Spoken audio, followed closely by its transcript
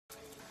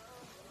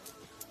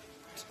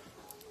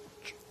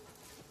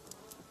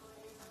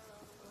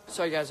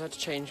Sorry guys, I had to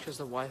change because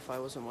the Wi-Fi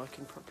wasn't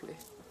working properly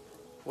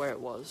where it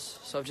was,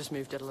 so I've just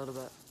moved it a little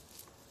bit.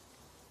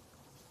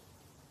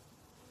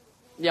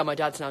 Yeah, my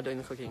dad's now doing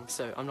the cooking,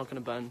 so I'm not going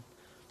to burn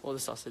all the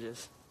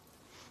sausages.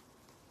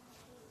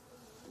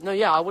 No,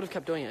 yeah, I would have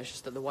kept doing it, it's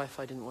just that the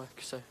Wi-Fi didn't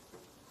work, so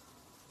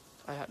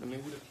I had to move.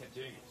 You would have kept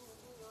doing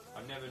it.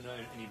 I've never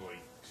known anybody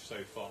so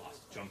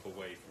fast jump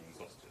away from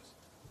sausages.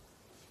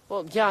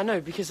 Well, yeah, I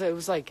know, because it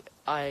was like,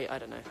 I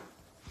don't know.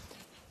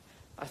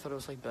 I thought it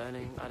was like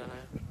burning, I don't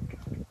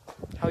know.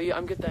 How are you?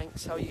 I'm good,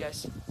 thanks. How are you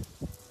guys?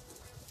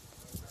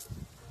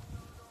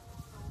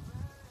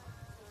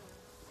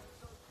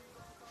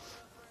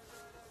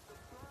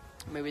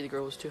 Maybe the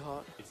grill was too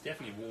hot. It's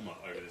definitely warmer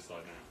over this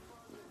side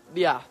now.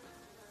 Yeah.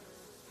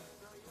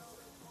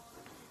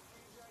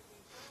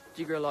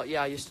 Do you grill a lot?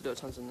 Yeah, I used to do it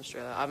tons in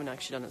Australia. I haven't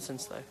actually done it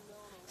since though.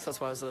 So that's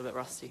why I was a little bit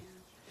rusty.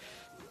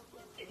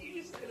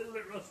 You just said a little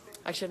bit rusty.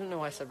 Actually, I don't know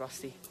why I said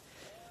rusty.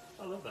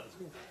 I love that, it's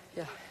cool.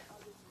 Yeah.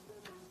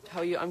 How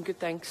are you? I'm good,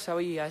 thanks. How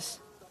are you guys?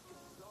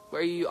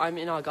 Where are you? I'm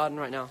in our garden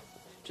right now.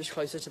 Just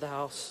closer to the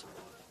house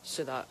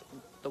so that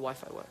the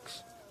Wi-Fi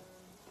works.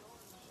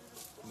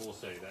 More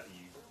so that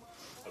you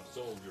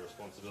absolve your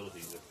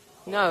responsibilities of...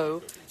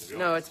 No,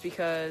 it's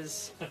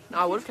because... No,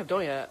 I would have kept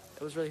doing it.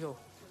 It was really cool.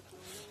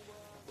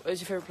 Where's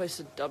your favourite place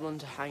in Dublin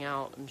to hang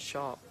out and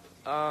shop?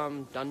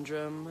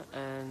 Dundrum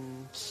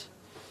and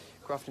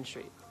Grafton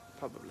Street,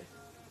 probably.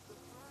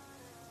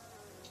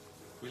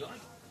 We like...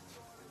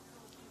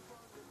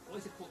 What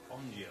is it called?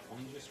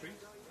 Ongia Street?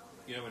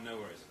 You know where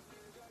nowhere is?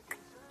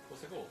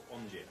 What's it called?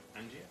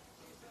 Angia?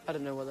 I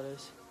don't know what that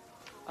is.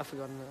 I've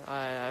forgotten it.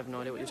 I have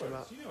no idea what you're talking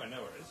about. Do you know where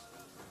nowhere is?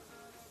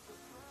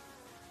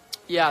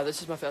 Yeah,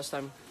 this is my first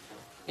time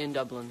in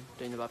Dublin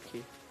doing the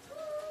barbecue.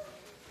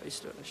 I used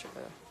to do it in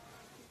Australia.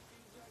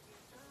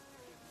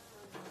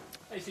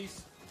 Hey,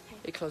 Cease.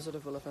 Hey, closer to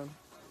Villa FM.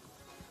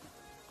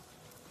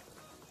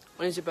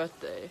 When is your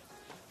birthday?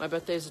 My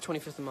birthday is the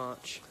 25th of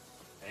March.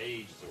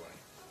 Ages away.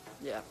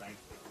 Yeah. Thank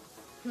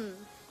Hmm.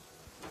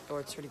 Or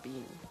it's already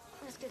been.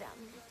 Let's go down.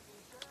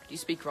 Do you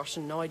speak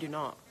Russian? No, I do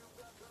not.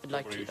 I'd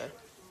like to, though.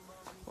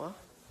 What?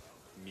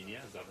 Меня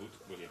зовут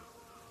William.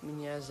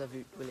 Меня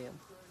зовут William.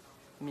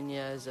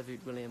 Меня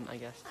зовут William, I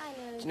guess. I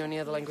know. Do you know any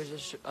other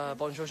languages?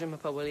 Bonjour, je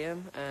m'appelle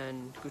William,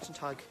 and Guten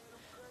Tag,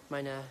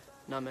 meine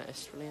Name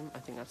ist William. I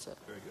think that's it.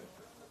 Very good.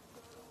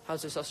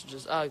 How's the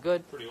sausages?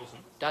 Good. Pretty awesome.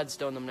 Dad's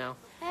doing them now,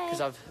 Hey.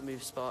 because I've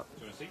moved spot.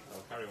 Do you want to see?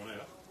 I'll carry one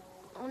over.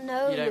 Oh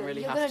no, You don't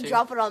really you're have gonna to.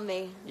 drop it on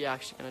me. You're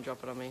actually going to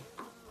drop it on me.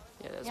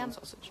 Yeah, there's Yep. one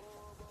sausage.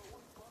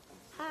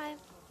 Hi.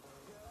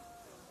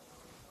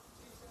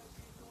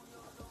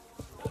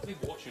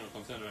 People watching are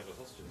concerned about the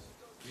sausages.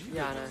 You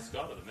Yeah, I could have know.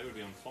 discarded them. They would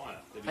be on fire.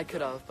 They'd be I could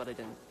burnt. have, but I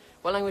didn't.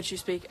 What language do you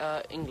speak?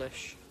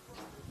 English.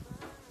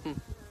 What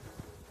Come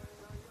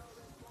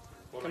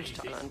about to you,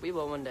 Cease? Thailand. We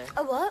will one day.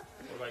 Oh what?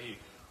 What about you?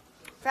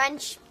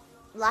 French,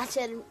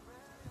 Latin,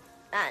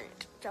 and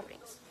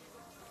Japanese.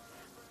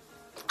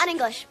 And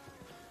English.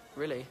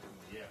 Really?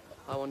 Yeah.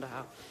 I wonder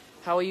how.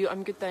 How are you?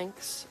 I'm good,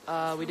 thanks.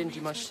 We didn't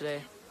do much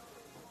today.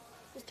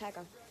 Just tag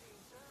on.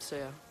 So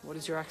yeah, what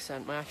is your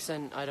accent? My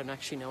accent, I don't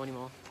actually know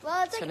anymore.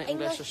 Well, it's It's like kind of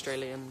English,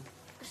 Australian,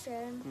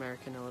 Australian.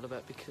 American a little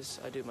bit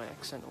because I do my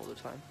accent all the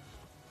time.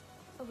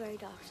 Oh, very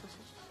dark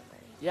sausages.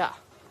 Very... Yeah.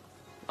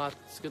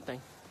 It's a good thing.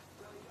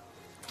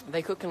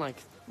 They cook in like,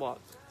 what,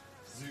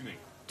 Zooming.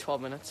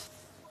 12 minutes?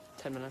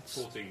 10 minutes?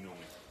 14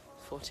 normally.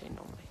 14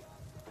 normally.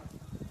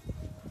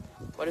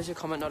 Why does your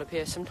comment not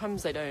appear?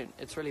 Sometimes they don't.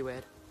 It's really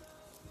weird.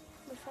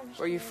 We're from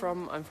Where are you Australia.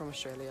 from? I'm from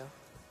Australia.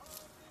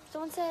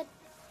 Someone said...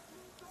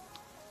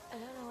 I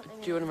don't know what they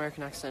mean. Do an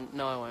American accent?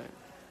 No, I won't.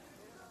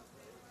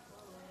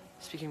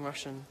 Speaking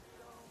Russian.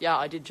 Yeah,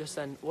 I did just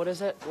then. What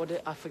is it?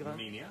 I forgot.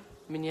 Меня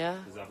Меня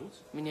зовут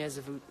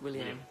zovut William.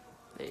 William.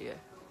 There you go.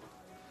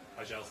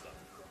 Пожалуйста.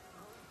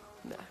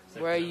 Yeah. Say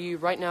Where are no. you?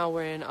 Right now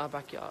we're in our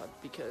backyard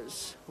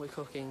because we're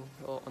cooking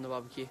on the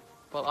barbecue.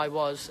 Well, I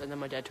was, and then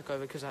my dad took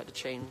over because I had to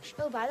change.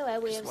 Oh, by the way,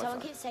 William, Just someone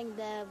Wi-Fi. keeps saying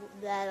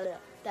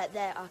that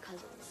they're our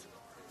cousins.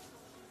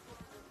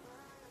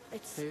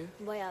 It's Who?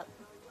 way up.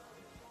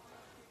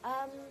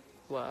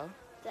 Well.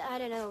 I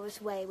don't know,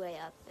 it's way, way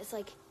up. It's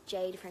like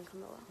Jade,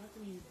 Franklyn, Laura.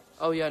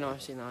 Oh yeah, no,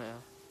 I've seen that.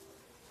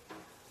 Yeah.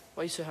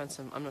 Why are you so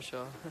handsome? I'm not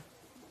sure.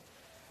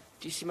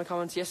 Do you see my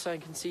comments? Yes, I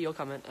can see your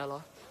comment,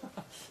 Ella.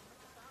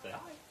 Say hi.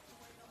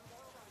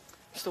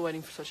 Still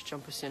waiting for such a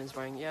jumper Sin is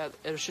wearing. Yeah,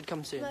 it should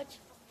come soon. Much?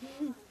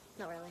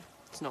 Not really.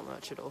 It's not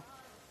much at all.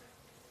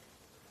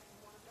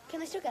 Can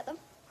they still get them?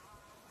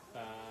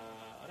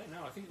 I don't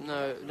know. I think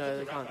No, it was no, just they a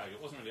rat can't. bag.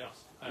 It wasn't really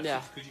us. Yeah.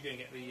 Cease, could you go and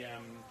get the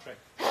tray?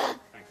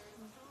 Thanks.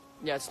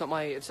 Yeah, it's not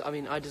my. I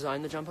mean, I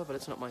designed the jumper, but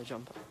it's not my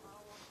jumper.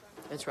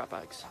 It's rat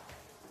bags.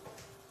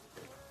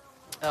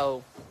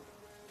 Oh.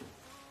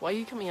 Why are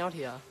you coming out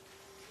here?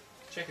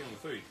 Checking on the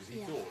food because he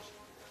Yeah. thought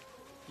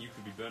you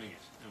could be burning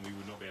it and we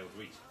would not be able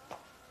to eat.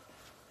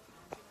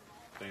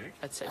 Don't you think?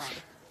 I'd say so.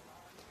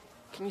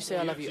 Can you say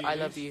What I are love you you? up to, I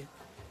love Liz? you.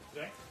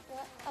 Today?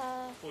 What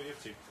are you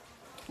up to?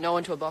 No, I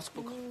went to a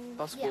basketball, Yeah,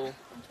 into a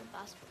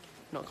basketball.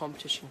 not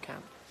competition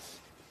camp.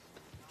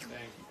 Thank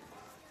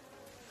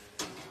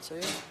you. So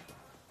yeah.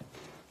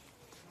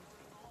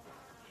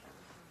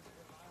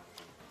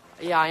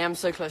 Yeah, I am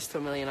so close to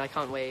 1 million. I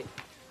can't wait.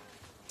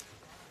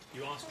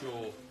 You asked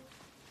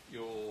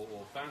your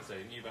fans today,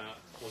 didn't you, about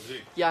what to do?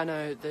 Yeah,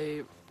 no,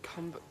 they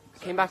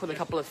came back with a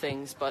couple of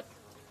things, but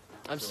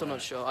I'm still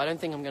not sure. I don't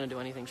think I'm going to do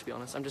anything, to be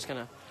honest. I'm just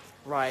going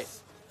to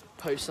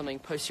post something,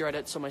 post your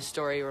edits on my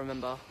story,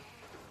 remember.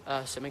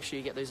 So make sure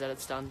you get those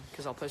edits done,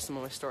 because I'll post them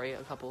on my story,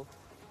 a couple.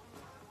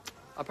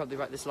 I'll probably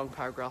write this long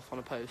paragraph on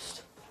a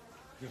post.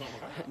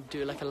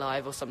 Do like a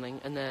live or something,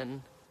 and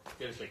then...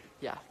 Go to sleep.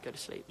 Yeah, go to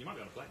sleep. You might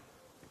be on a plane.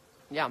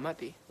 Yeah, it might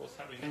be. What's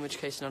happening In which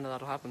case, none of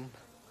that'll happen.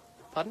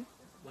 Pardon?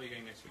 Where are you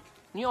going next week?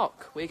 New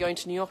York. We're going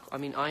to New York. I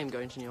mean, I am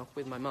going to New York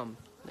with my mum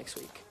next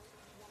week.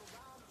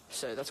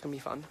 So that's going to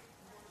be fun.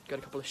 Got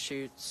a couple of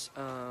shoots,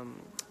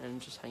 and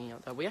just hanging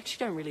out there. We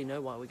actually don't really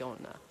know why we're going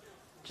there.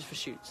 Just for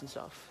shoots and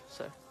stuff.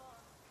 So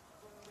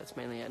that's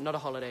mainly it. Not a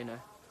holiday, no.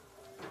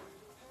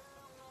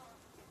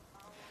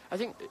 I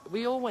think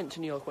we all went to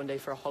New York one day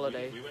for a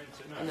holiday. We went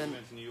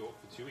to New York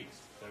for 2 weeks.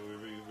 So we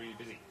were really, really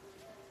busy.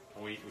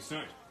 And we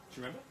snowed.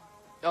 Do you remember?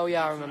 Oh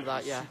yeah, I remember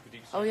that, yeah.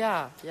 Oh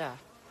yeah, yeah.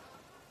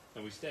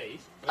 And we stayed.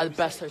 At the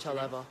best hotel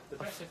ever. The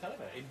best hotel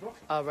ever in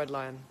Brooklyn. Red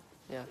Lion,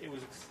 yeah. It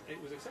was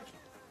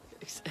exceptional.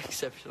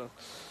 Exceptional.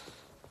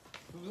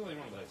 There was nothing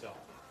wrong with the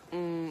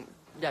hotel.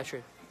 Yeah,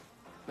 true.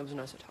 It was a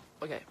nice hotel.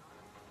 Okay.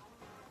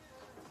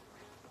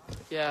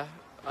 Yeah,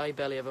 I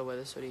barely ever wear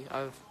this hoodie.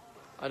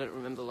 I don't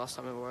remember the last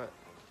time I wore it.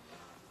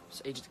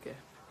 It's ages ago.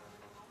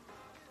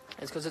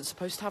 It's because it's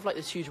supposed to have like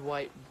this huge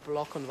white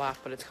block on the back,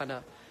 but it's kind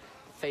of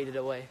faded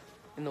away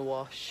in the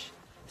wash.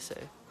 So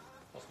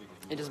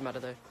it doesn't matter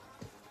though.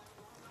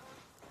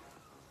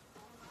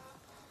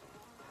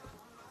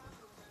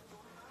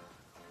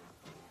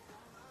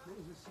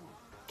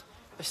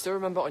 I still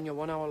remember on your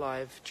 1 hour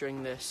live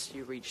during this,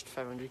 you reached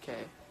 500k.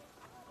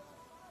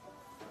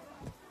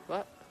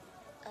 What?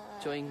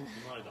 Doing...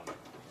 You might have done it.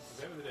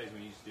 There were the days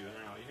when we used to do an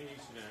hour. You know, you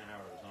used to do an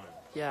hour at a time.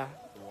 Yeah.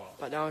 For a while.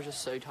 But now it's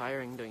just so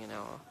tiring doing an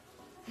hour.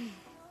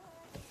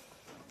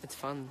 It's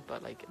fun,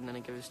 but like, and then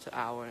it goes to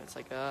hour, and it's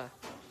like,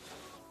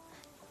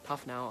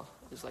 half an hour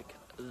is like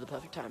the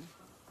perfect time.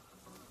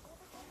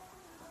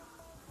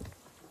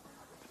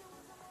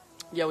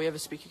 Yeah, we have a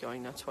speaker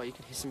going, that's why you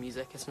can hear some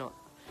music. It's not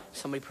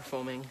somebody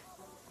performing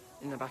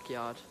in the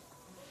backyard.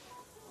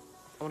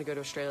 I want to go to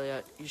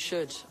Australia. You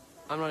should.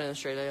 I'm not in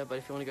Australia, but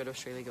if you want to go to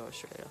Australia, go to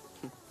Australia.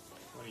 When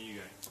are you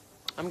going?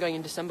 I'm going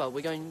in December.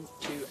 We're going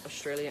to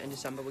Australia in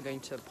December. We're going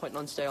to Point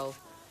Lonsdale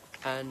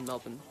and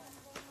Melbourne.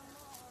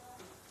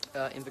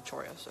 In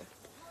Victoria, so.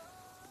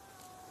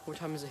 What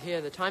time is it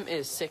here? The time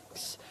is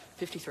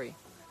 6:53.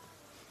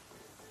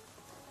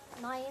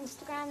 My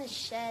Instagram is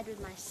shared with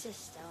my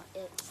sister.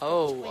 It's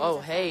Oh,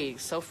 hey,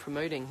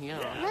 self-promoting here.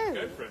 Yeah, No.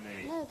 go for it,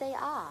 Nate. No, they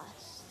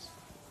asked.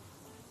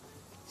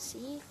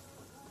 See?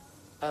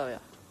 Oh, yeah.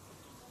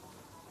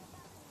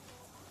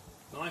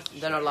 Nice to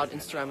They're not show allowed you,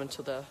 Instagram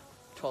until they're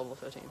 12 or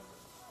 13.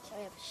 So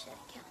we have a shared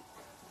account.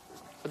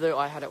 Although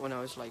I had it when I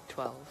was like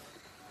 12.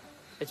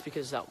 It's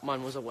because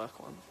mine was a work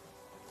one.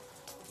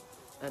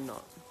 And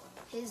not.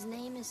 His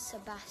name is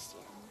Sebastian.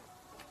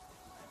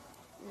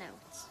 No,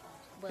 it's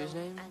Will. Whose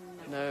name?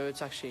 And No,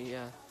 it's actually,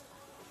 yeah.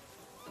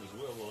 It was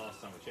Will the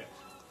last time we checked.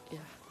 Yeah.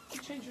 Did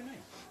you change your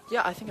name?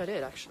 Yeah, I think I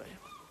did, actually.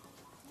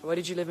 Where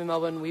did you live in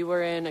Melbourne? We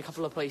were in a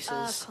couple of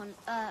places.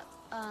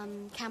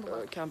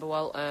 Camberwell.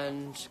 Camberwell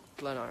and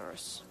Glen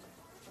Iris.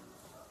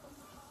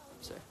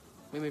 So,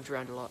 we moved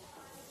around a lot.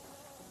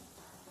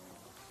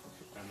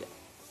 And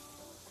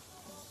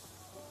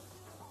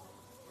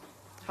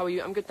How are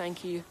you? I'm good,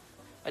 thank you.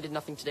 I did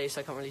nothing today,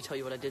 so I can't really tell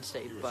you what I did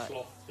today, you were a but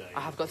sloth today.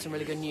 I have got some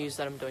really good news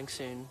that I'm doing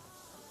soon.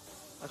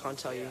 I can't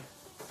tell you.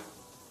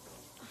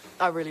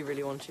 I really,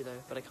 really want to,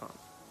 though, but I can't.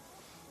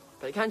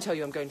 But I can tell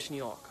you I'm going to New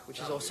York, which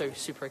is also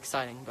super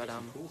exciting, but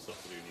Cool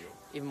stuff to do in New York.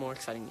 even more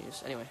exciting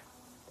news. Anyway.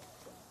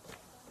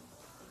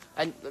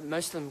 And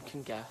most of them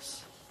can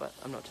guess, but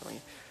I'm not telling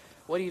you.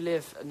 Where do you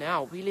live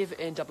now? We live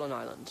in Dublin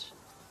Island.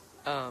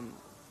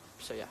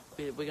 So yeah,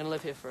 we're going to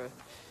live here for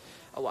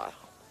a while.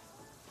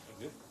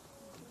 Good.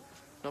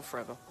 Not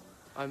forever.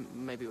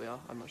 Maybe we are,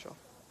 I'm not sure.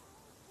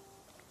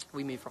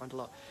 We move around a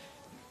lot.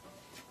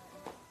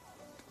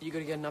 You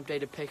gotta get an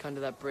updated pic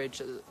under that bridge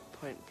at the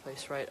point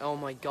place, right? Oh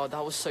my god,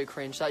 that was so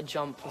cringe. That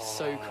jump was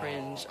so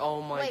cringe.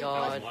 Oh my Wait, That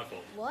god. was my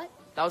fault. What?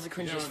 That was the You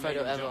know cringiest when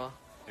photo you ever. jump,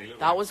 and you look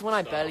That like was when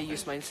I Star barely Fish.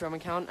 used my Instagram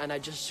account, and I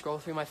just scroll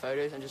through my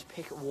photos and just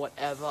pick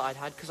whatever I'd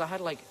had, because I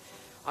had like,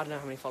 I don't know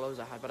how many followers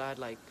I had, but I had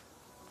like,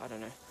 I don't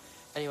know.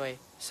 Anyway,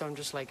 so I'm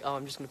just like, oh,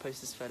 I'm just gonna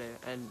post this photo,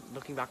 and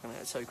looking back on it,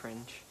 it's so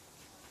cringe.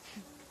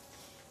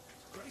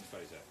 Great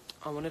photo.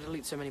 I wanted to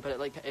delete so many, but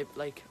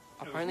it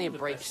apparently it The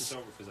breaks. best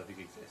photographers I think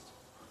exist.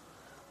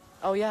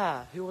 Oh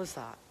yeah, who was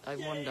that? I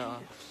wonder.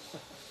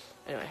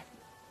 Anyway.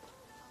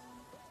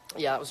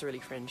 Yeah, that was a really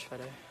cringe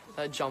photo.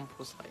 That jump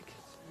was like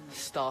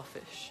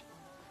starfish.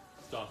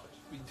 Starfish.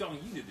 Don,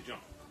 you did the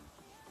jump.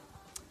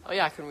 Oh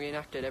yeah, I can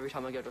reenact it every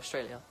time I go to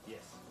Australia. Yes,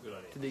 good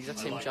idea. Did the exact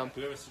I same like jump.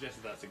 that. Whoever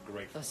suggested that's a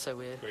great That's so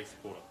weird.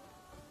 supporter.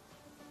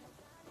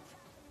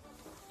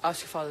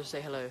 Ask your father to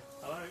say hello.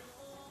 Hello.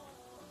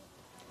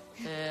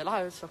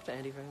 Hello, it's Dr.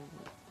 Andy.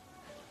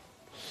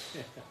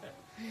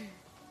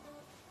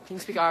 Can you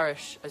speak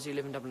Irish as you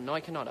live in Dublin? No, I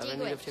cannot. I've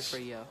only lived here for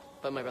a year.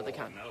 But my brother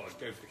can. No, I'd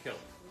go for the kill.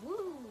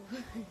 Woo.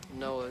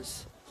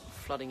 Noah's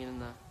flooding in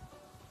there.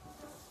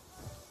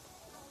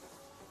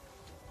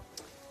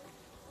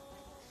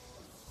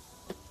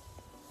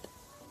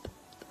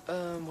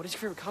 What is your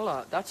favourite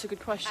colour? That's a good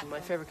question. Aqua. My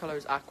favourite colour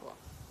is aqua.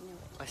 No.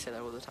 I say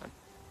that all the time.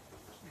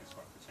 I think it's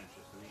quite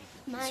pretentious, isn't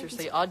it? Mine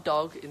Seriously, our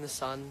dog in the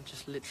sun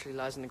just literally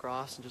lies in the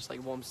grass and just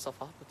like warms stuff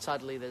up. But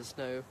sadly, there's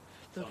no...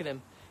 Look at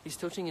him. He's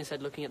tilting his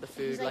head looking at the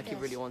food like like he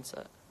this. really wants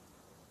it.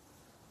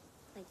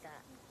 like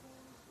that.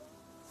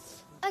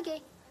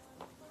 Okay.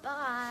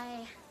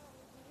 Bye.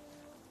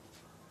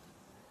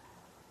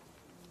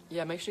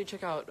 Yeah, make sure you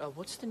check out...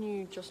 what's the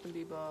new Justin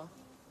Bieber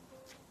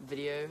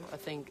video? I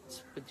think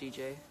it's with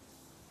DJ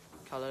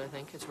Khaled, I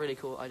think. It's really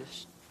cool. I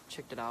just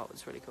checked it out.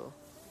 It's really cool.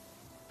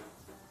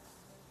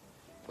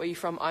 Where are you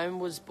from? I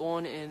was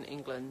born in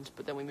England,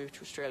 but then we moved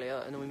to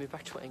Australia, and then we moved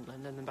back to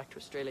England, and then back to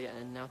Australia,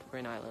 and now we're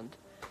in Ireland.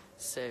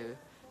 So,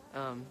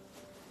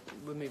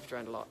 we moved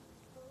around a lot.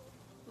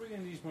 What are you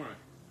going to do tomorrow?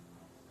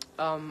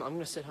 I'm going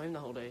to sit home the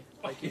whole day,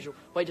 like usual.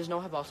 Wait, does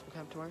Noah have basketball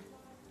camp tomorrow?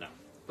 No.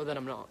 Well, then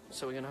I'm not,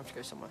 so we're going to have to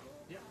go somewhere.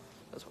 Yeah.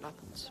 That's what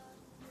happens.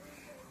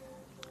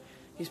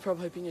 He's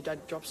probably hoping your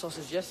dad drops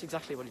sausage. Yes,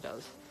 exactly what he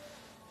does.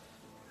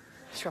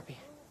 Scrappy.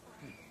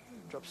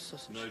 Drops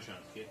sausage. No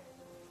chance, kid.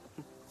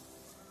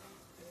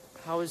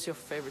 How is your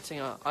favourite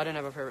singer? I don't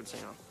have a favourite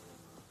singer.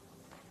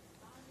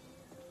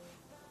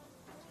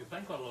 You're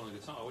playing quite a lot on the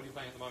guitar. What are you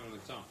playing at the moment on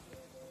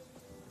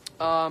the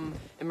guitar?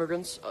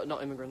 Immigrants,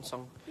 not Immigrants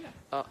song. Yeah.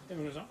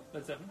 Immigrants on?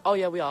 Led Zeppelin? Oh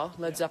yeah, we are.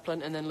 Led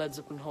Zeppelin, and then Led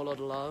Zeppelin, Whole Lot of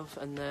Love,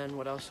 and then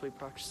what else are we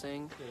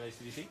practicing?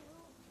 AC/DC?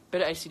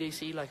 Bit of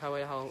AC/DC, like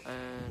Highway Hell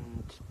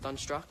and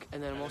Thunderstruck,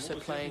 and then I'm also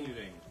playing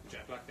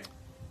Jet Black thing.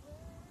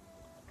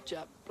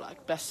 Jet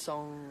Black, best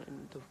song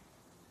in the...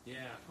 Yeah, I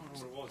can't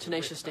remember what it was.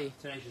 Tenacious D.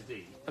 Tenacious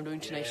D. I'm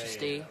doing Tenacious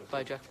D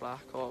by Jack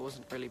Black, or it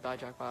wasn't really by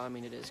Jack Black, I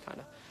mean it is kind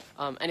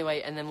of.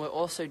 Anyway, and then we're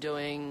also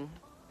doing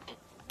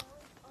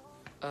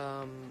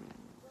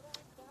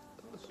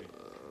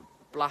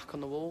Black on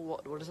the Wall,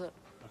 what is it?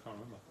 I can't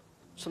remember.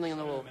 Something on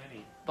the So Wall.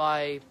 many.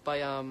 By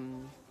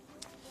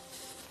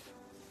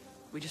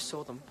we just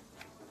saw them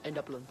in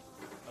Dublin.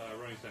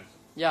 Rolling Stones.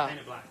 Yeah,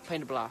 Painted Black.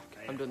 Painted Black.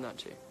 Yeah. I'm doing that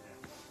too.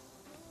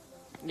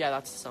 Yeah,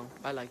 that's the song.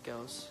 I like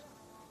girls.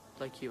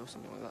 Like you or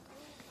something like that.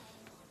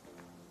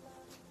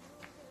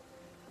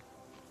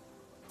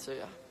 So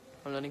yeah,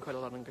 I'm learning quite a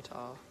lot on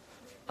guitar.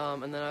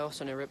 And then I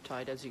also know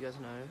Riptide, as you guys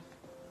know,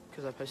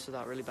 because I posted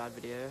that really bad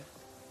video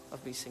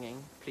of me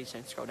singing. Please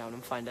don't scroll down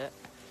and find it.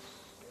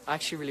 I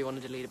actually really want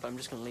to delete it, but I'm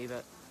just going to leave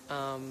it.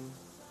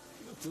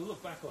 You'll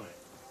look back on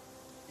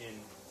it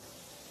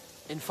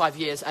In 5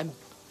 years and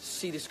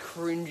see this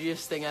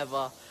cringiest thing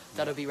ever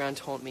that'll be around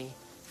to haunt me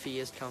for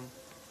years to come.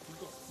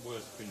 You've got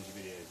worse cringy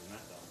videos than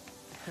that, though.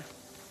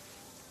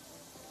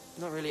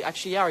 Not really.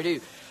 Actually, yeah, I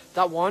do.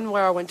 That one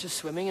where I went to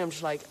swimming, I'm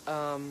just like,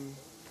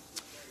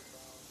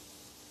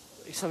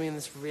 something in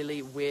this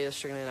really weird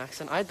Australian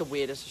accent. I had the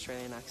weirdest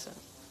Australian accent.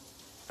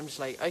 I'm just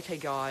like, okay,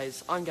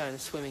 guys, I'm going to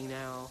swimming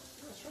now.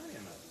 You're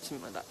Australian, though.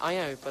 Something like that. I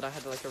know, but I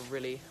had like a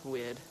really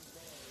weird...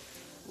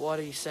 What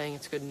are you saying?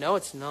 It's good? No,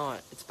 it's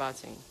not. It's bad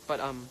singing. But,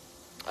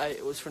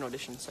 it was for an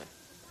audition, so...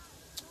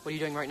 What are you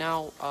doing right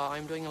now?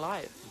 I'm doing a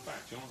live. In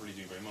fact, you're not really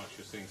doing very much.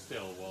 You're sitting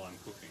still while I'm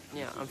cooking. And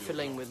Yeah, this is I'm your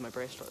fiddling job. with my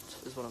bracelets,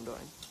 is what I'm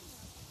doing.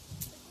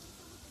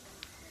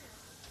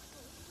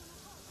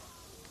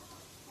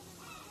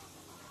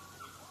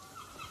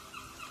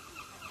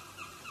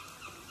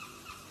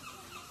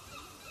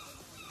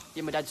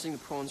 Yeah, my dad's doing the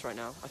prawns right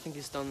now. I think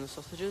he's done the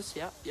sausages.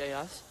 Yeah, he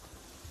has.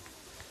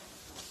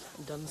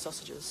 Done the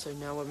sausages, so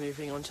now we're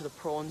moving on to the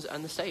prawns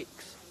and the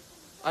steaks.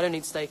 I don't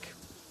eat steak.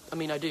 I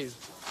mean, I do,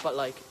 but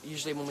like,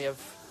 usually when we have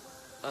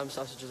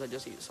sausages, I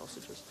just eat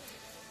sausages.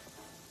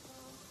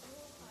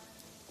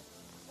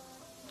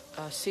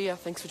 See ya,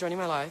 thanks for joining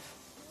my live.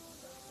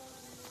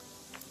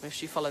 Make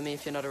sure you follow me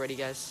if you're not already,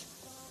 guys.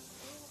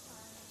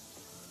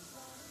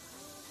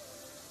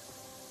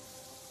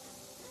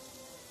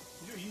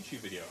 You do a YouTube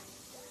video.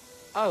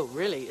 Oh,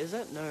 really? Is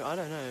it? No, I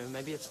don't know.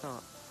 Maybe it's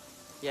not.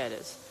 Yeah, it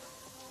is.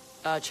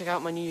 Check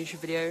out my new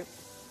YouTube video.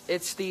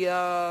 It's the,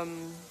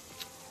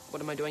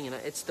 what am I doing in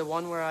it? It's the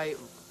one where I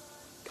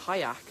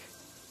kayak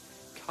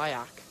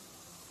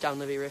down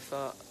the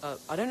River.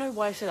 I don't know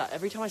why I say that.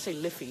 Every time I say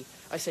Liffey,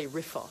 I say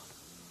Riffer.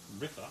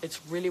 Riffer?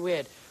 It's really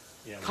weird.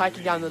 Yeah,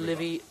 Kayaking down the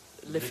Liffey.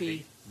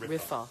 Liffey Riffer.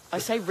 Riffer. I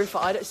say Riffer.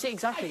 I don't see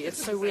exactly.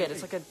 It's so weird.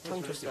 It's like a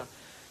tongue twister.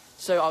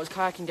 So I was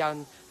kayaking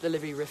down the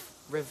Liffey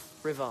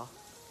River.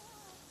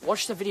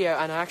 Watch the video,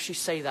 and I actually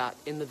say that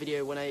in the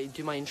video when I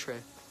do my intro.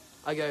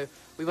 I go,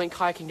 we went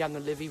kayaking down the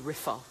Liffey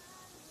River.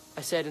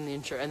 I say it in the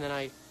intro, and then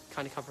I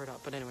kind of cover it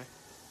up. But anyway,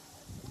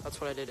 that's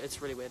what I did.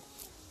 It's really weird.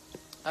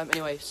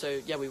 Anyway,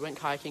 so yeah, we went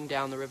kayaking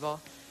down the river,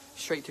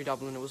 straight through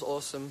Dublin. It was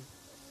awesome.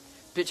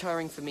 Bit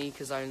tiring for me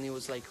because I only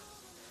was like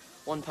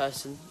one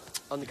person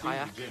on the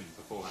kayak. You were in the gym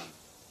beforehand.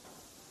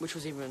 which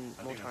was even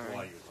I more think that's why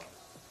tiring. you were tired.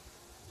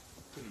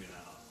 Couldn't be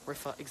that hard.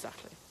 Riffer,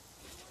 exactly.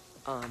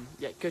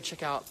 Yeah, go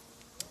check out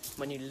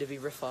my new Livy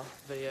Riffer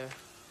video.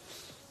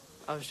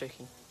 I was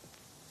joking.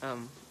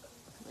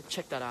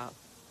 Check that out.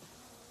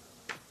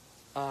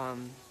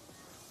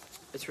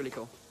 It's really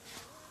cool.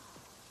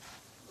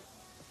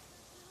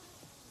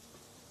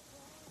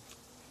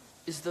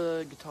 Is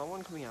the guitar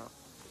one coming out?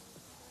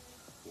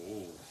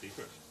 Oh,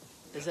 secret.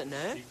 Is it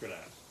no? Secret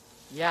out.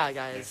 Yeah,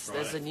 guys, Next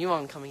there's a Friday. new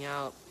one coming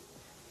out.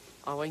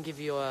 I won't give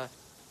you a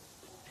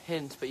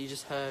hint, but you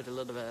just heard a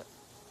little bit.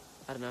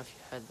 I don't know if you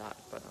heard that,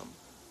 but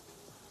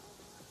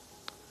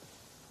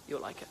you'll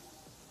like it.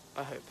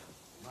 I hope.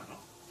 Might not.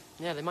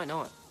 Yeah, they might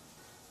not.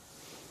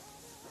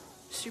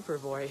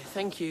 Superboy,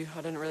 thank you.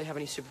 I don't really have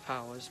any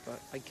superpowers, but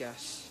I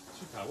guess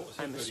Superpower. What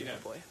I'm a superpower do you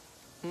have? superboy.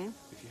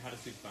 If you had a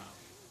superpower.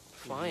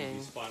 Flying. Would you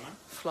be Spider-Man?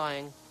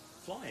 Flying.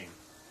 Flying.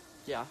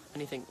 Yeah,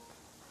 anything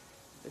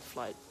with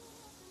flight.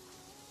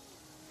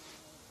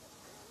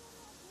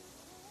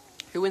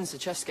 Who wins the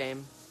chess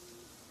game?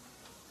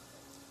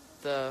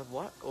 The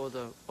what? Or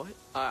the what?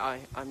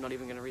 I'm not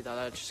even going to read that.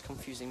 That's just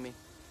confusing me.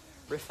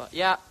 Riffer.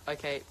 Yeah,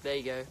 okay, there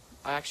you go.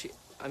 I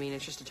mean,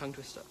 it's just a tongue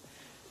twister.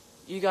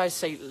 You guys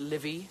say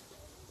Livy.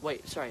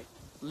 Wait, sorry.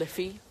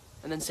 Liffy.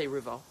 And then say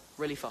river.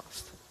 Really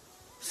fast.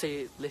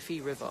 Say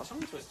Liffy River.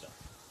 Tongue twister.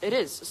 It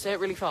is. Say it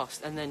really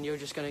fast. And then you're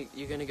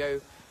gonna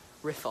go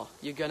Riffer.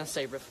 You're gonna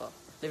say Riffer.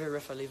 Live a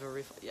Riffer, leave a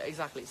Riffer. Yeah,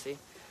 exactly, see?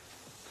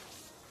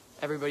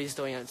 Everybody's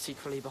doing it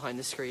secretly behind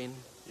the screen.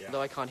 Yeah.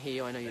 Though I can't hear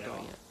you, I know you're They doing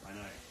are. it. I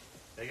know.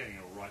 They're getting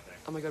it all right there.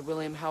 Oh my god,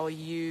 William, how are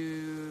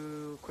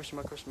you? Question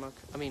mark, question mark.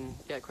 I mean,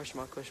 yeah, question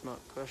mark, question mark,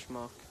 question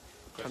mark.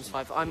 Times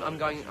Question 5.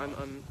 mark.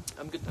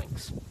 I'm good,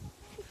 thanks.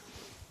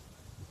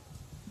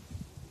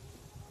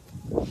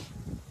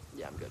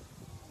 Yeah, I'm good.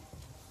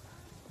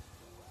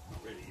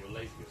 Not really. You're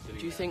lazy. You're sitting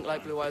Do you there think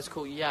like behind blue eyes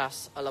cool?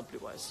 Yes, I love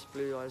blue eyes.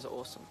 Blue eyes are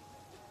awesome.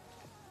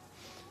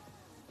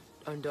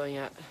 I'm doing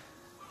it.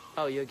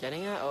 Oh, you're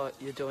getting it, or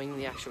you're doing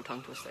the actual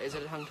tongue twister? Is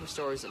it a tongue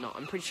twister or is it not?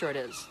 I'm pretty sure it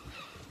is.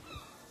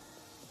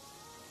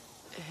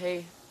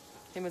 Hey,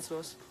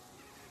 Mitzvahs.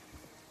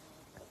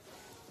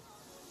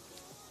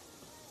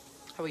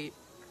 How are you?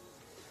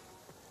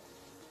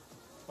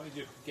 Why don't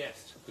you do a quick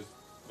guest? Because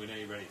we know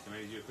you're ready, so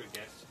maybe do a quick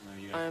guest. And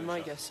then you I finish might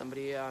up. guess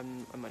somebody. I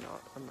might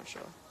not. I'm not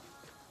sure.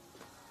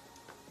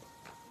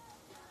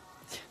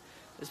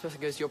 This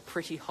person goes, "You're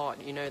pretty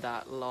hot." You know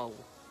that? Lol.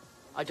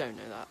 I don't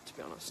know that, to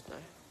be honest. No.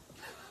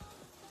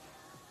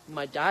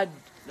 My dad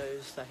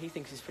knows that. He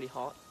thinks he's pretty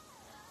hot.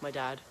 My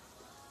dad.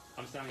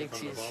 I'm standing in Thinks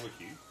front of a he's-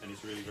 barbecue, and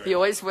it's really very. He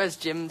always wears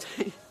gym.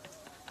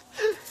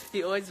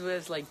 He always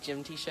wears like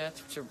gym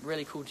t-shirts, which are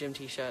really cool gym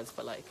t-shirts,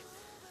 but like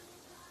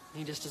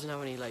he just doesn't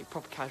have any like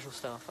proper casual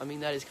stuff. I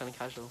mean, that is kind of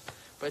casual,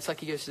 but it's like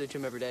he goes to the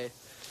gym every day.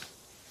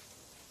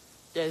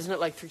 Yeah, isn't it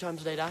like 3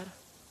 times a day, Dad?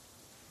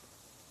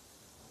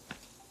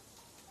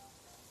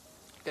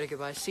 Gotta go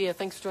bye. See ya.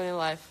 Thanks for joining the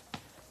live.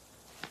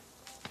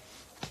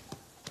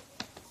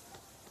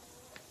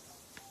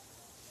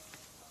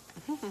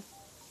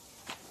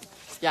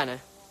 Yeah, I know.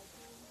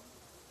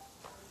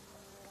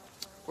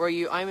 Where are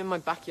you? I'm in my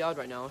backyard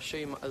right now. I'll show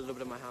you a little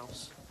bit of my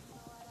house.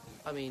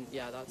 I mean,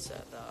 yeah, that's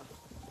it.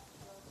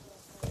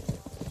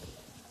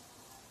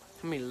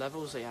 How many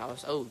levels is the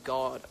house? Oh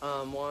God.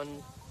 1,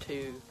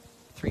 2,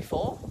 3,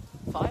 4,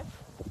 5. I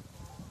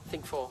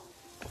think 4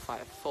 or 5.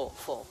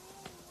 4.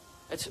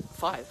 It's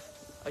 5.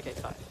 Okay,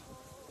 5.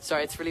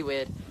 Sorry, it's really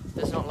weird.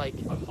 There's not like.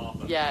 Like half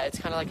of it. Yeah, it's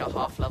kind of like a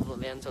half level at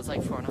the end, so it's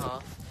like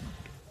 4.5.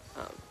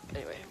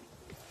 Anyway.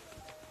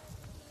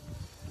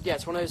 Yeah,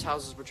 it's one of those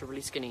houses which are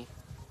really skinny,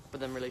 but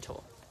then really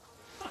tall.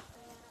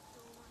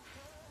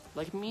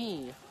 Like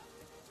me.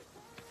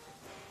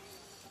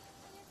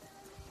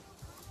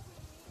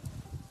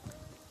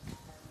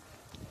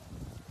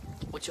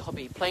 What's your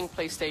hobby? Playing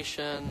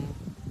PlayStation,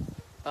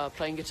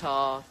 playing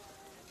guitar,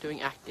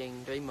 doing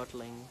acting, doing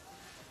modeling.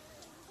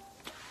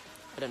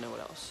 I don't know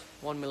what else.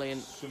 1 million.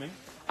 Swimming.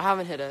 I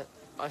haven't hit it.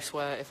 I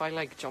swear, if I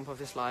like jump off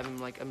this live, I'm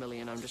like 1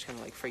 million. I'm just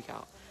gonna like freak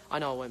out. I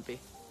know I won't be,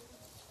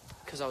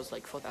 because I was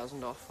like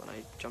 4,000 off when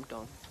I jumped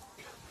on.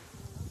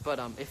 But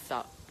if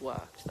that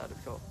worked, that'd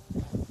be cool.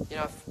 You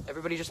know, if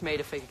everybody just made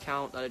a fake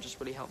account, that'd just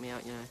really help me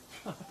out. You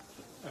know,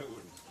 No, it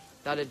wouldn't.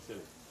 that'd Silly.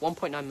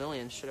 1.9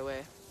 million straight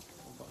away.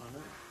 1.9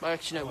 million. Well,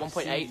 actually, no, Oh, I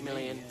 1.8 see,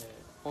 million.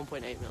 yeah.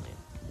 1.8 million.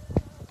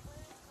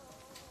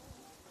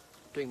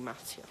 Doing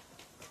maths here.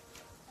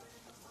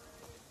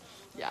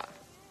 Yeah.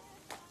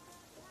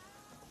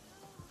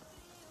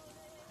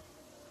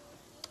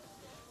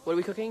 What are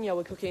we cooking? Yeah,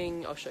 we're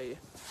cooking. I'll show you.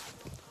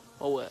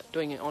 Well, we're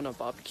doing it on a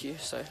barbecue,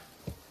 so. Are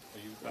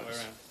you that way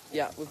around?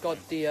 Yeah, we've got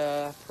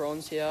the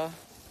prawns here.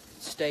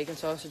 Steak and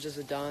sausages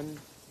are done.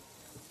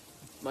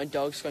 My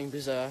dog's going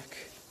berserk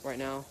right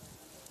now.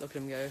 Look at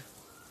him go.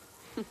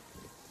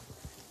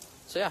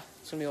 So yeah,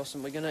 it's gonna be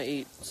awesome. We're gonna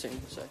eat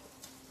soon, so.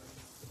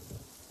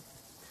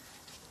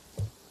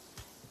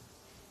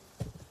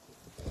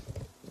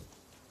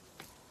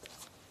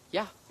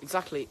 Yeah,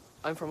 exactly.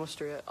 I'm from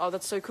Austria. Oh,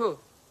 that's so cool.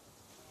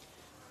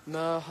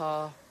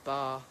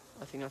 Merhaba.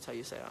 I think that's how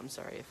you say it. I'm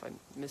sorry if I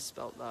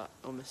misspelled that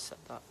or missaid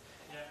that.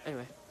 Yeah.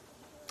 Anyway.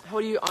 How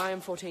old are you? I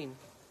am 14.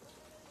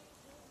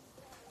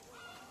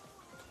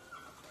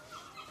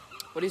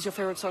 What is your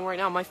favourite song right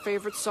now? My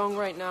favourite song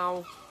right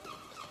now...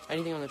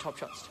 Anything on the top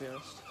charts, to be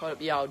honest. Hold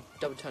up, yeah, I'll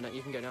double turn it.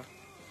 You can go now.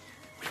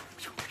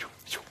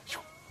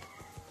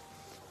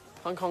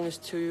 Hong Kong is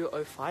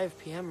 2:05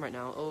 p.m. right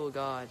now. Oh,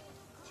 God.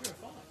 2:05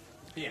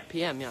 p.m.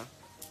 PM, yeah.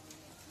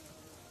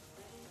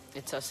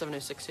 It's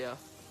 7:06 here.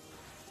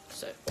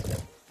 So,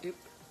 oop.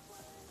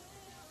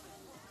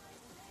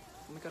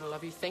 Oh my God, I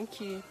love you. Thank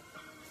you.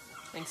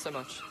 Thanks so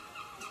much.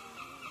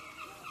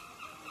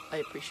 I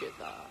appreciate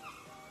that.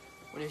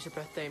 When is your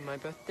birthday? My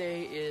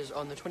birthday is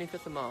on the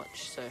 25th of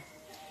March, so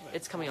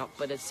it's coming up,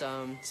 but it's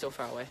still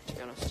far away, to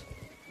be honest.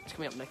 It's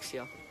coming up next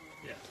year.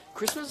 Yeah.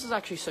 Christmas is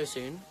actually so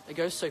soon. It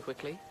goes so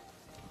quickly.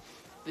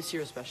 This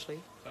year especially.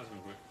 That's been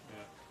quick.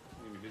 Yeah.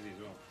 You're gonna be busy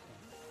as well.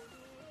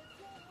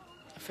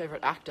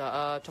 Favorite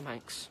actor? Tom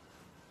Hanks.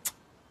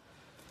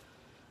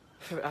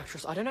 Favorite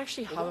actress? I don't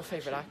actually have a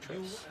favorite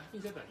actress.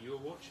 Having said that, you were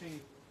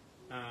watching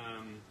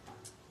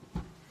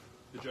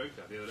The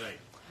Joker the other day.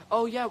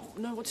 Oh yeah,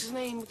 no, what's his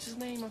name? What's his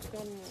name? I've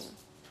forgotten.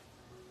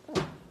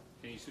 Can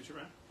you switch it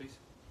around, please?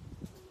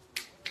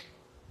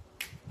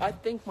 I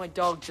think my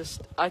dog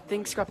just... I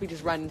think Scrappy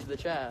just ran into the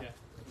chair. Yeah.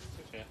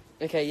 Switch,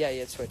 yeah. Okay, yeah,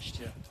 it switched.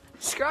 Yeah.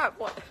 Scrap,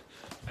 what?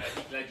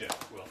 Heath Ledger,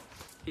 Will.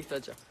 Heath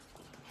Ledger.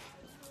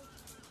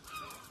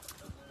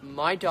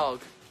 My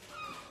dog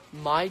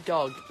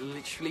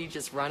literally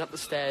just ran up the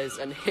stairs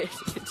and hit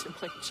into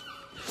my chair.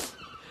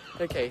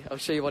 Okay, I'll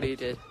show you what he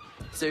did.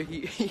 So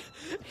he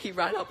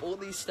ran up all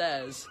these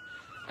stairs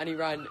and he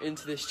ran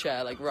into this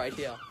chair, like right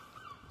here.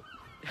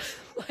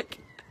 Like,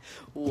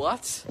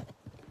 what?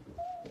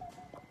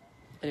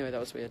 Anyway, that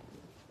was weird.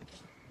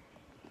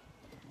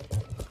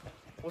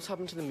 What's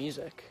happened to the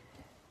music?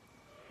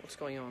 What's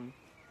going on?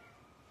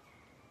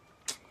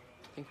 I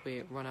think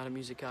we run out of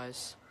music,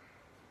 guys.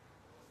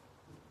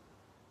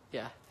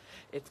 Yeah,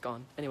 it's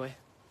gone. Anyway,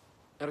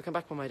 it'll come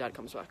back when my dad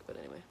comes back, but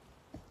anyway.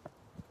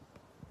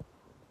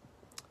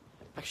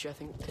 Actually, I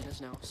think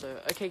dinner's now. So,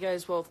 okay,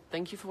 guys, well,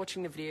 thank you for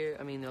watching the video.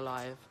 I mean, the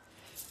live.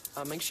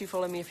 Make sure you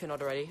follow me if you're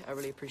not already. I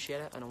really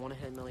appreciate it, and I want to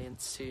hit 1 million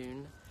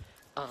soon.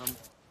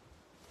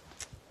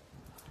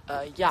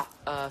 So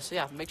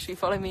yeah, make sure you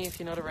follow me if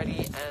you're not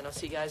already, and I'll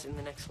see you guys in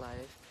the next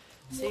live.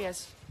 See you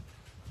guys.